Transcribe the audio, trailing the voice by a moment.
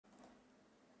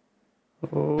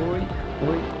Oi,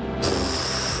 oi.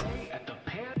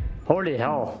 Holy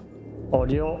hell.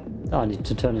 Audio. I need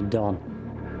to turn it down.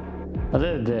 A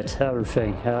little bit.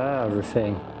 Everything.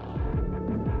 Everything.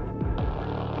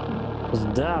 Because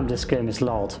damn, this game is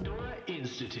loud.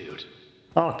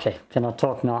 Okay, can I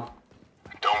talk now?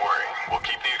 Don't worry. We'll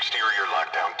keep the exterior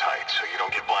locked down tight so you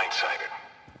don't get blindsided.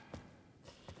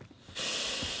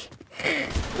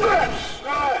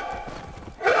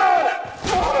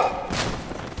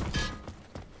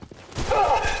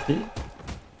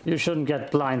 You shouldn't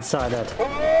get blindsided. No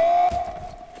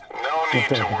need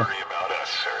to worry about us,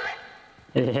 sir.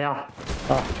 Yeah.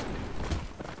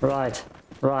 Right.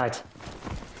 Right.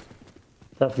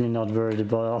 Definitely not worried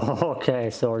about.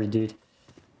 Okay, sorry, dude.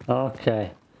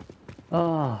 Okay.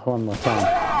 One more time.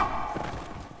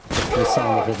 The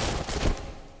sound of it.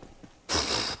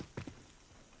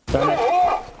 Damn it.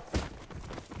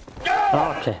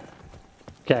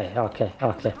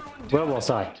 Okay. Where was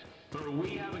I?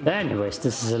 Anyways,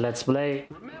 this is a let's play.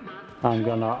 I'm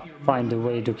gonna find a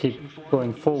way to keep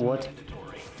going forward.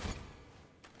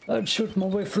 I'll shoot my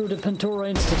way through the Pandora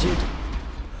Institute.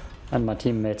 And my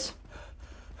teammates.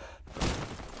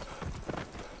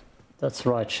 That's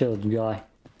right, shield guy.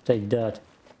 Take that.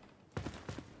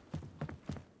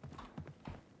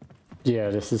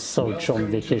 Yeah, this is so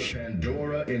John Wickish.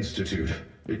 Pandora Institute.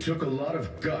 It took a lot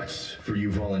of guts for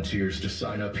you volunteers to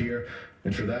sign up here,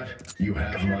 and for that, you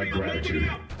have my gratitude.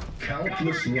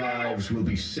 Countless lives will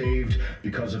be saved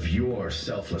because of your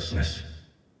selflessness.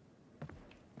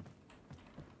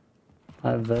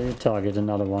 I will target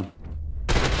another one.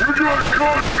 You got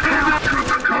caught!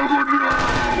 Cover now!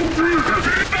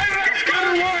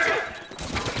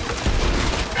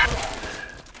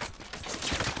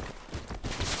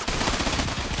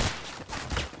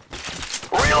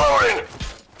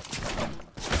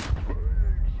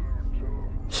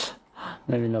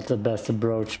 Maybe not the best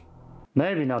approach.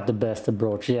 Maybe not the best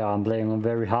approach. Yeah, I'm playing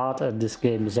very hard and this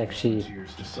game is actually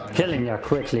killing you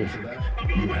quickly.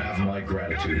 You have my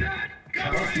gratitude.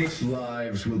 Countless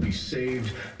lives will be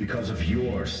saved because of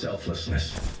your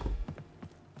selflessness.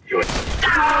 I'm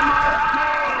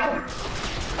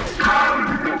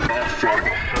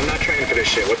not trained for this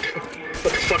shit. What the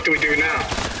fuck do we do now?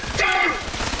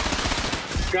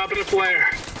 Dropping a flare.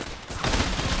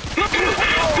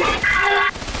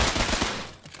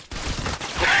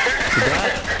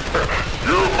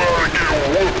 You're about to get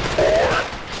whooped,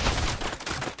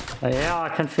 boy. Yeah, I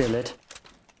can feel it.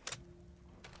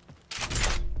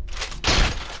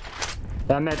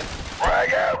 Damn it.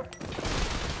 Frag out.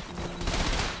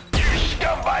 You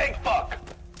scumbag fuck.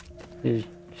 You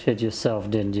hit yourself,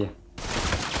 didn't you?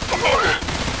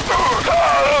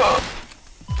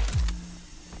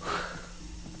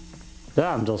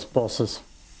 Damn those bosses.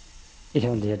 He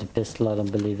only had a pistol, I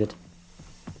don't believe it.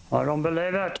 I don't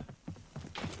believe it!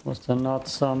 Was there not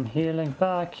some healing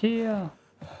back here?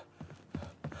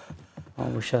 I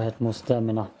wish I had more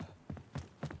stamina.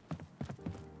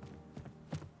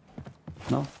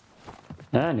 No?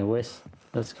 Anyways,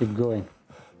 let's keep going.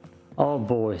 Oh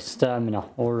boy, stamina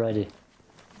already.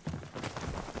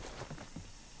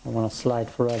 I wanna slide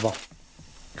forever.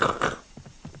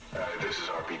 This is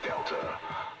RP Delta.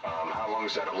 How long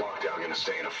is that lockdown gonna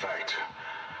stay in effect?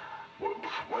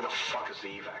 Where the fuck is the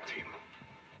evac team?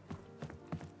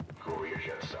 Go over your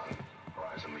jet, son.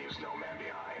 Horizon leaves no man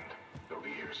behind. They'll be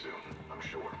here soon, I'm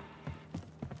sure.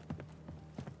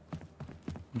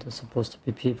 There's supposed to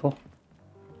be people.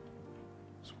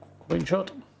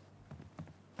 Screenshot.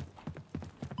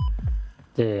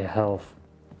 Their health.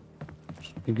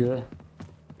 Should be good.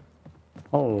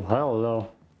 Oh,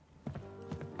 hello.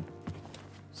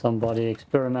 Somebody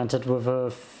experimented with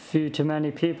a few too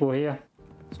many people here.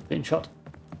 Screenshot.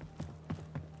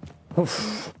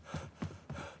 Oof.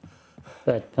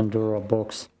 That Pandora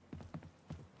box.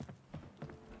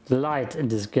 The light in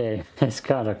this game is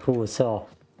kind of cool as hell.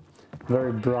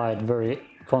 Very bright, very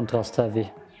contrast heavy.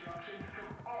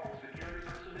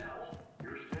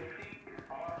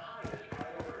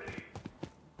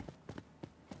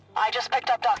 I just picked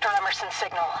up Dr. Emerson's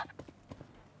signal.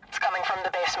 It's coming from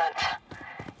the basement.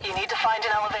 You need to find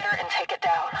an elevator and take it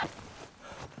down.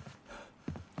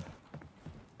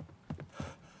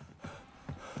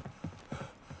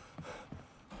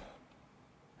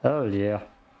 Hell yeah.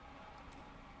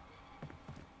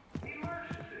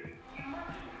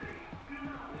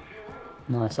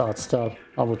 Nice art style.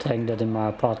 I would hang that in my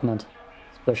apartment.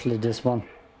 Especially this one.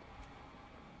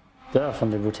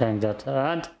 Definitely would hang that.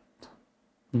 And...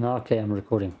 okay, I'm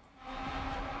recording.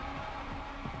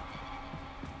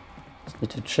 Just need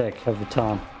to check every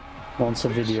time. Once a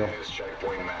video.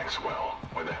 Checkpoint Maxwell.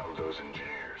 Where the hell are those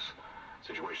engineers?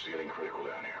 Situation's getting critical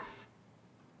down here.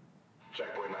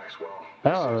 Checkpoint Maxwell.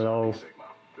 Hello. Sigma.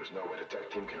 There's no way the tech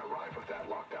team can arrive with that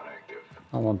lockdown active.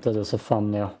 I want that as a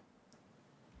thumbnail.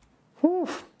 Whew,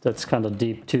 that's kind of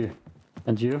deep too.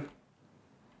 And you?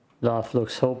 Life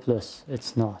looks hopeless.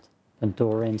 It's not.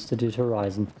 Pandora Institute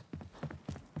Horizon.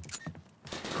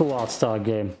 Cool art style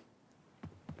game.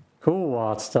 Cool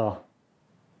art style.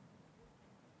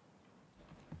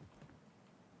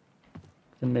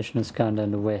 The mission is kinda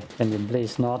in the way. Can you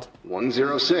please not?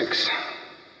 106.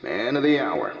 Man of the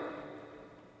hour.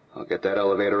 I'll get that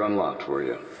elevator unlocked for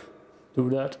you. Do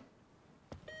that.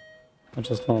 I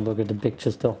just want to look at the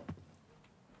pictures though.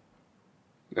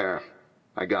 There.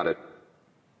 I got it.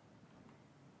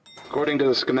 According to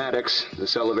the schematics,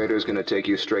 this elevator is going to take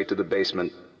you straight to the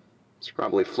basement. It's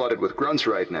probably flooded with grunts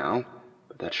right now,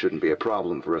 but that shouldn't be a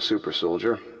problem for a super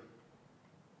soldier.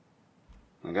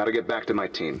 I gotta get back to my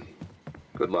team.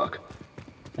 Good luck.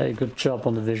 Hey, good job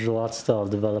on the visual art style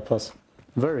developers.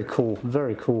 Very cool,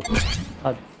 very cool.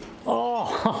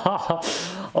 Oh,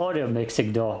 audio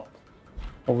mixing though.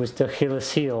 Always the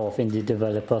Achilles heel of indie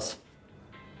developers.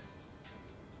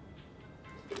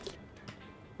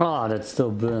 Ah, that still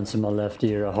burns in my left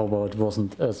ear. I hope it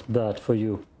wasn't as bad for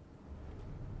you.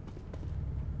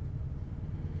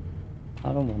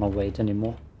 I don't want to wait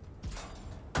anymore.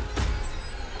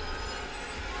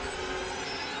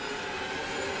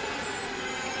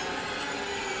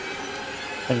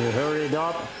 Can you hurry it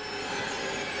up?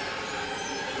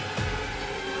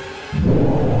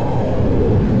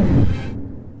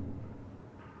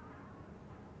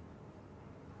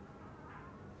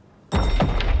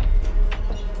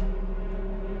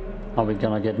 Are we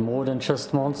gonna get more than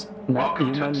just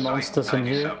human monsters in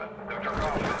here?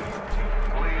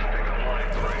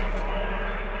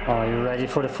 Are you ready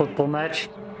for the football match?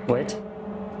 Wait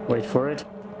for it.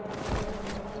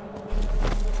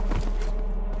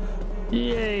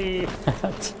 Yay! I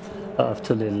have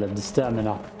too little of the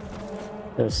stamina.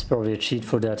 There's probably a cheat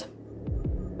for that.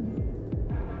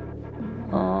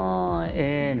 Oh,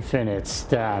 infinite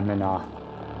stamina.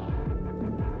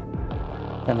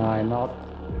 Can I not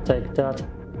take that?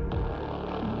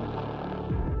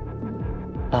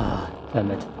 Ah,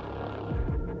 damn it.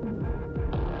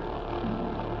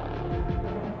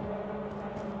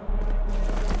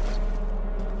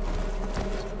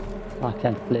 I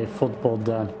can't play football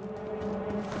then.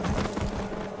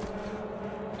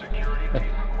 Security team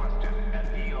requested at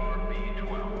F.E.A.R.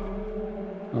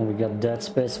 Oh, we got Dead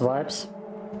Space vibes.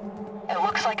 It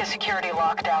looks like a security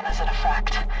lockdown is in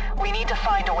effect. We need to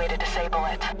find a way to disable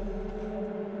it.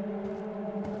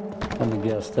 Let me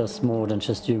guess, there's more than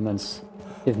just humans.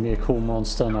 Give me a cool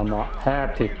monster and I'm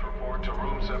happy. Please report to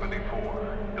room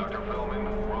 74. Dr. Philman,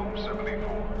 room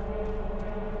 74.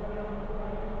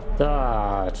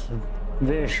 That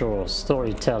visual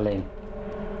storytelling.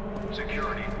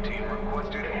 Security team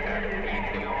requested at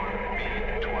F.E.A.R.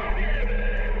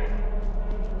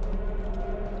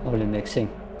 Only mixing.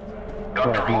 Dr.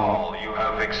 Right now. Hall, you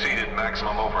have exceeded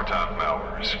maximum overtime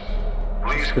hours.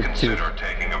 Please good consider too.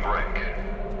 taking a break.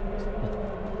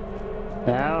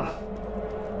 Now,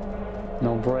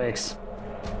 no breaks.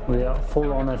 We are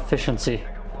full on efficiency.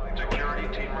 Security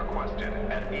team requested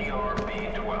at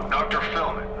ERB-12. Dr.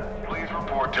 Philman, please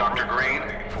report. Dr. Green,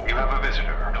 you have a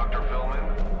visitor. Dr. Philman,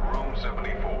 room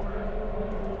 74.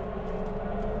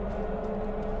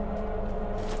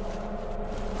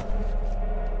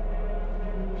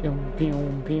 Pew,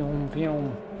 pew, pew,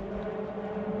 pew.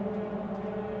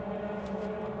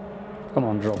 Come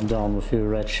on, drop down with your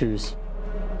red shoes.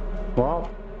 Well,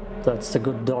 that's the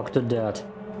good doctor dead.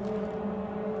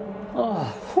 Oh,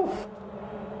 whew.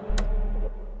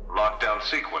 Lockdown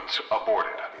sequence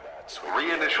aborted.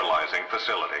 Reinitializing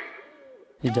facility.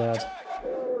 He dead.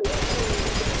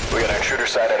 We got an intruder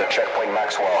sighted at checkpoint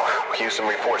Maxwell. We can use some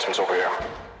reinforcements over here.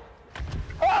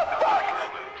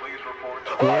 Please report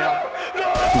to Yeah.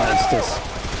 Monsters.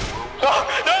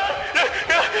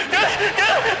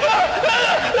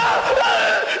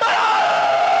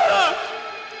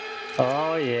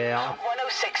 Oh yeah.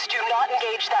 106, do not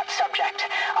engage that subject.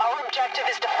 Our objective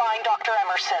is to find Dr.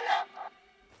 Emerson.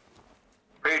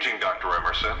 Paging Dr.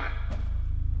 Emerson.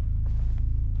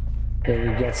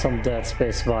 Here we get some Dead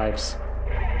Space vibes.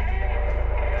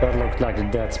 That looked like a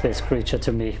Dead Space creature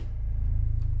to me.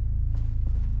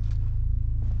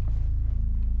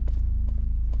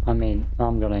 I mean,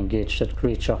 I'm gonna engage that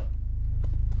creature.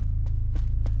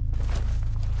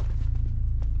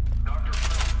 Dr.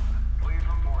 Philman, please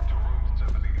report to room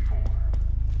 74.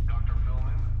 Dr.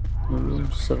 Philman,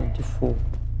 Room 74.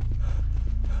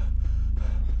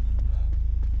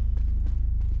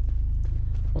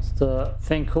 What's the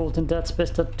thing called in Dead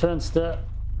Space that turns the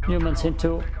humans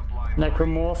into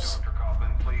necromorphs? Dr.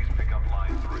 Kaufman, please pick up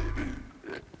line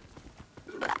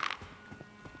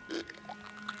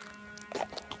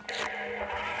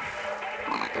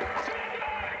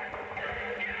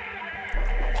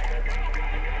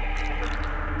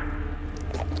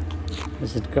 3.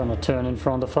 Is it gonna turn in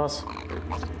front of us?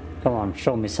 Come on,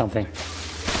 show me something.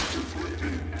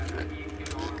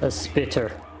 A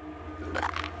spitter.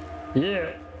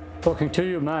 Yeah, talking to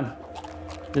you, man.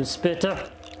 You spitter.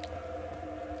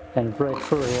 Can break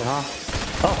through here, huh?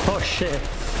 Oh shit.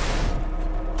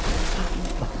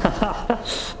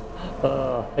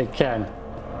 It can.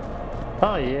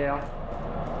 Oh yeah.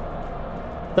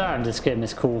 Damn, this game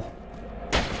is cool.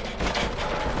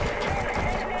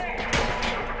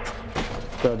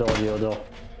 Good audio though.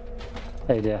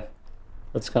 Hey there.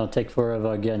 That's gonna take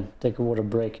forever again. Take a water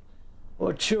break.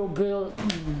 What's your bill?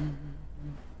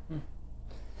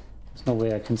 There's no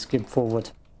way I can skip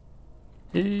forward.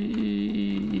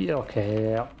 Okay,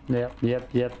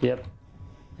 yep.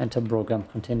 Enter program,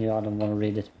 continue. I don't want to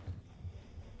read it.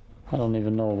 I don't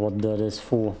even know what that is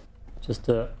for. Just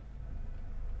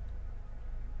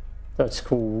that's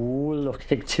cool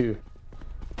looking too.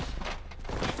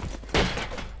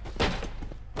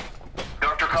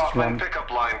 Dr. Kaufman, pick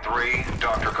up line 3.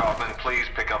 Dr. Kaufman, please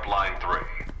pick up line 3.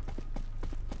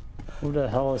 Who the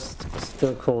hell is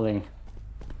still calling?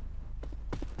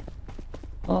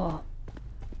 Oh,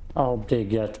 I hope they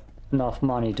get enough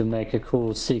money to make a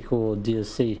cool sequel or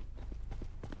DLC.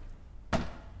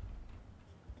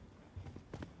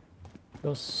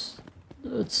 Because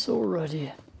it's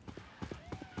already...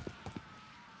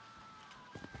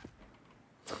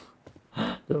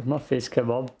 My face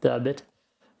came up, damn it.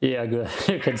 Yeah, good.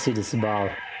 You can see the smile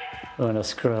when I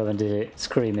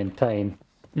scream in pain.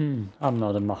 I'm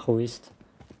not a machoist.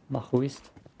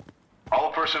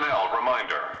 All personnel,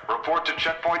 reminder. Report to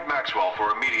Checkpoint Maxwell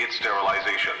for immediate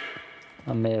sterilization.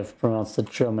 I may have pronounced it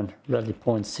German. Rally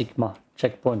Point Sigma.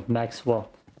 Checkpoint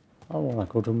Maxwell. I wanna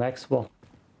go to Maxwell.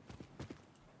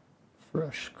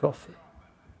 Fresh coffee.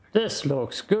 This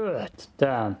looks good.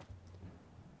 Damn.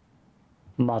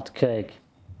 Mud cake.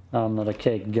 I'm not a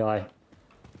cake guy.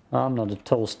 I'm not a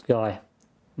toast guy.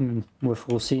 With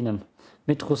Rosinen.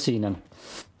 Mit Rosinen.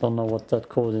 Don't know what that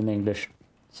called in English.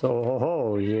 So,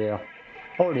 oh yeah.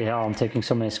 Holy hell, I'm taking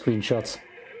so many screenshots.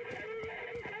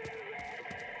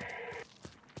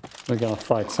 We're gonna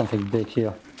fight something big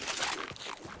here.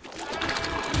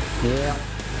 Yeah.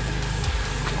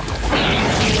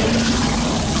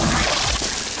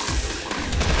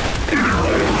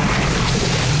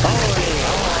 Holy,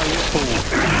 how are you fool?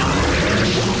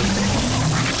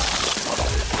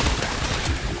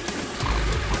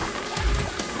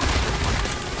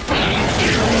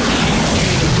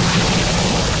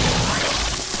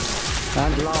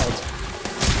 And loud.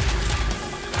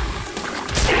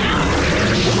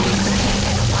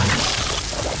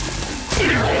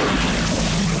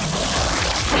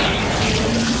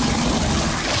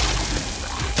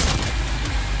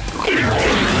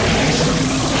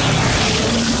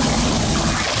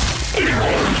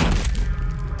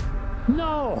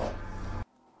 No!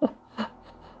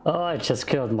 Oh, I just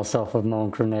killed myself with my own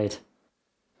grenade.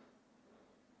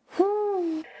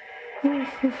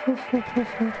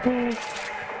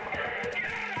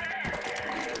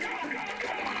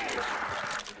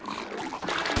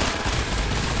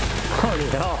 Holy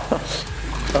hell!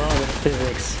 Oh, the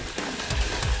physics.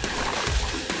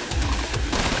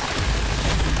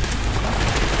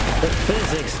 The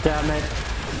physics, damn it!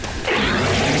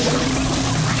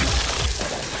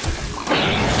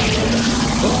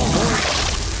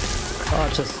 Oh, I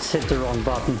just hit the wrong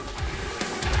button.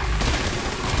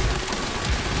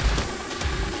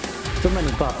 Too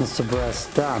many buttons to press,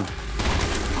 damn.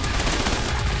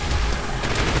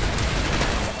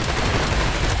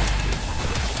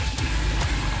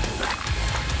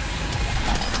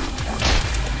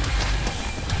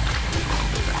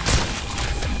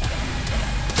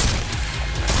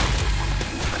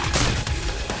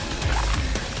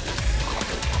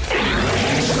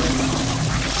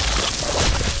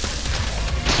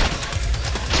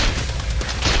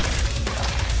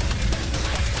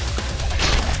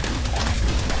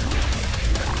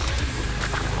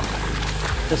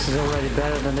 This is already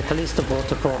better than the Callisto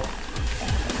Protocol.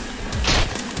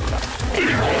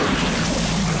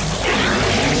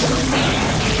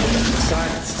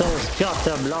 Besides those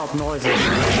goddamn loud noises.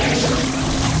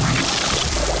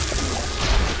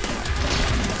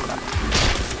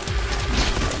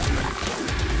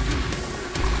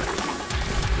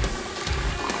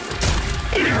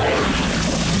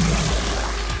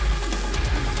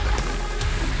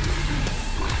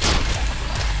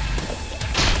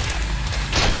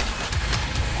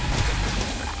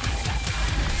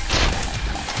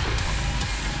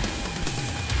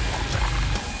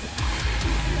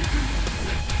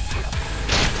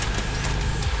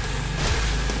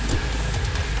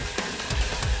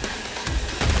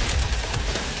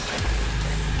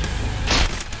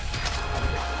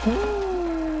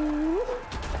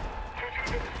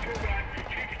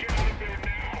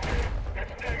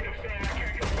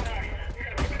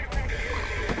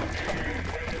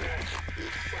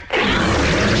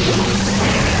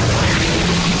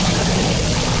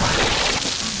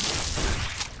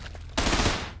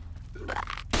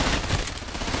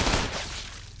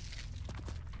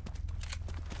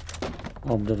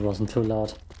 hope that wasn't too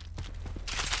loud.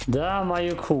 Damn, are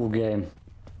you cool, game.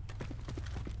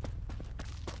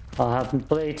 I haven't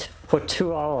played for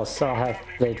 2 hours. I have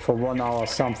played for 1 hour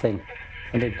something.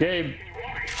 And the game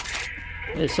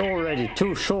is already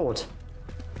too short.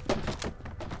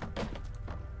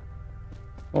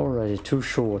 Already too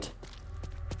short.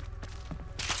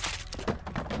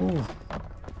 Ooh.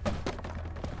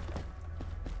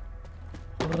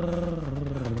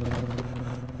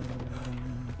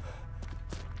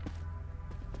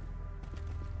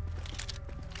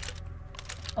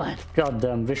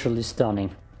 Goddamn, visually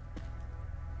stunning.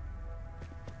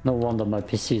 No wonder my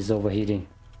PC is overheating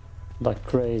like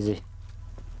crazy.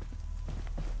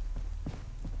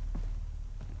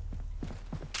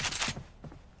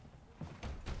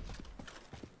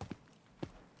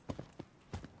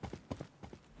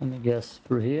 Let me guess,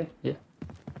 through here? Yeah,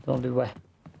 the only way.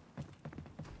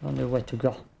 Only way to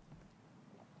go.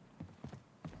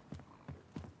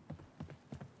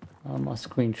 My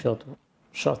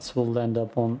shots will end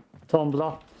up on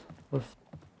Tumblr with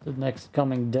the next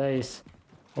coming days.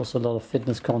 Also a lot of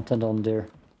fitness content on there,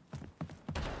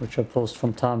 which I post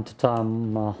from time to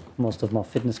time. Most of my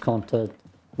fitness content,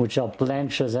 which are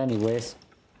planches anyways,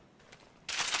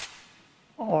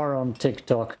 are on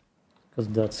TikTok, because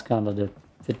that's kind of the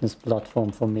fitness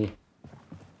platform for me.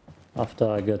 After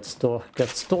I get stalked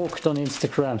on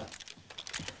Instagram.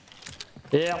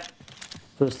 Yeah,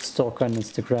 first stalk on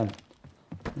Instagram.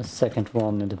 The second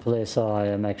one in the place I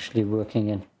am actually working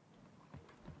in.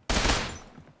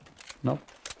 Nope.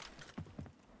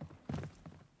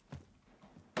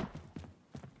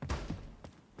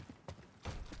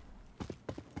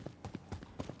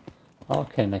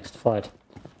 Okay, next fight.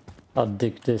 I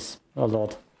dig this a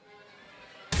lot.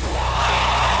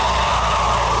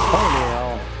 Holy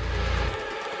hell.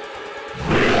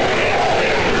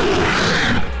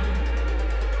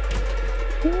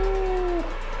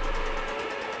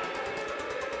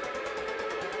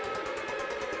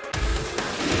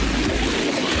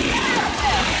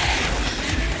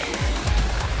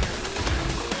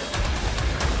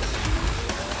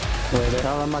 Where the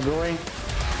hell am I going?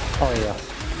 Oh yeah.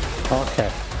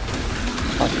 Okay.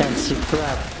 I can't see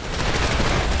crap.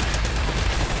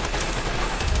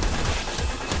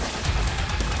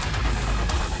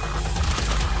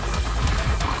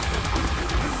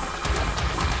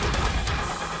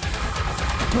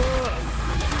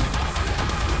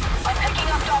 I'm picking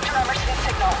up Dr. Emerson's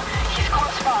signal. He's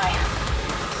close by.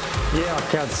 Yeah, I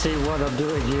can't see what I'm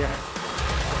doing here.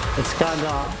 It's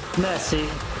kinda messy.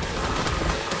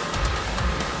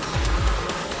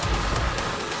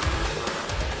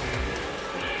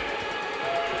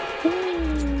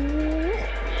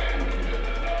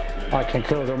 I can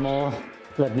kill them all.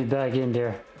 Let me back in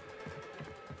there.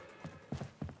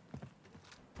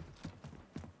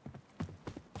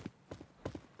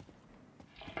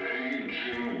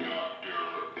 Paging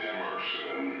Dr.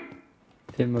 Emerson.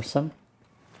 Emerson?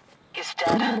 He's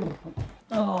dead.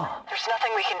 Oh. There's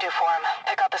nothing we can do for him.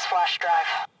 Pick up his flash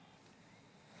drive.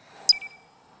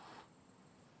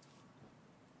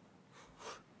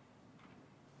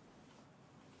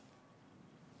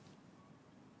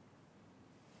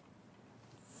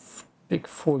 Big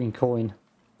falling coin.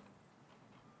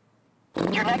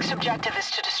 Your next objective is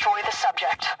to destroy the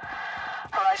subject.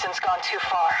 Horizon's gone too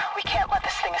far. We can't let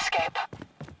this thing escape.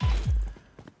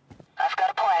 I've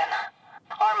got a plan.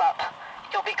 Arm up.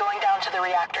 You'll be going down to the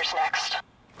reactors next.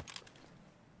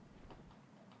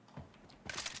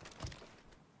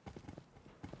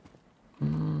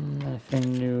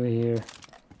 Nothing new here.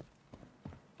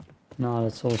 No,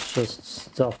 that's all just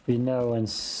stuff we know and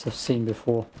have seen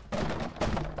before.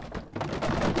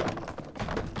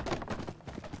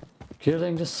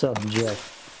 Killing the subject.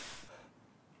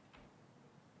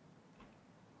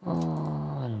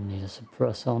 Oh, I don't need a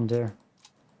suppressor on there.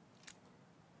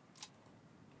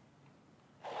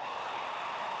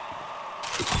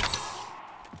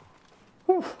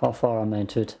 Whew, how far am I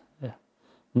into it? Yeah.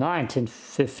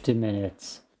 1950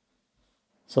 minutes.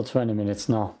 So 20 minutes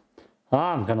now.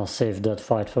 I'm gonna save that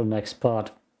fight for the next part.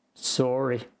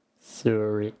 Sorry.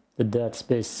 The Dead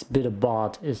Space bit of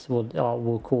bot is what I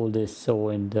will call this, so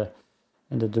in the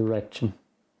direction.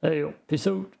 Hey yo, peace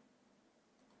out.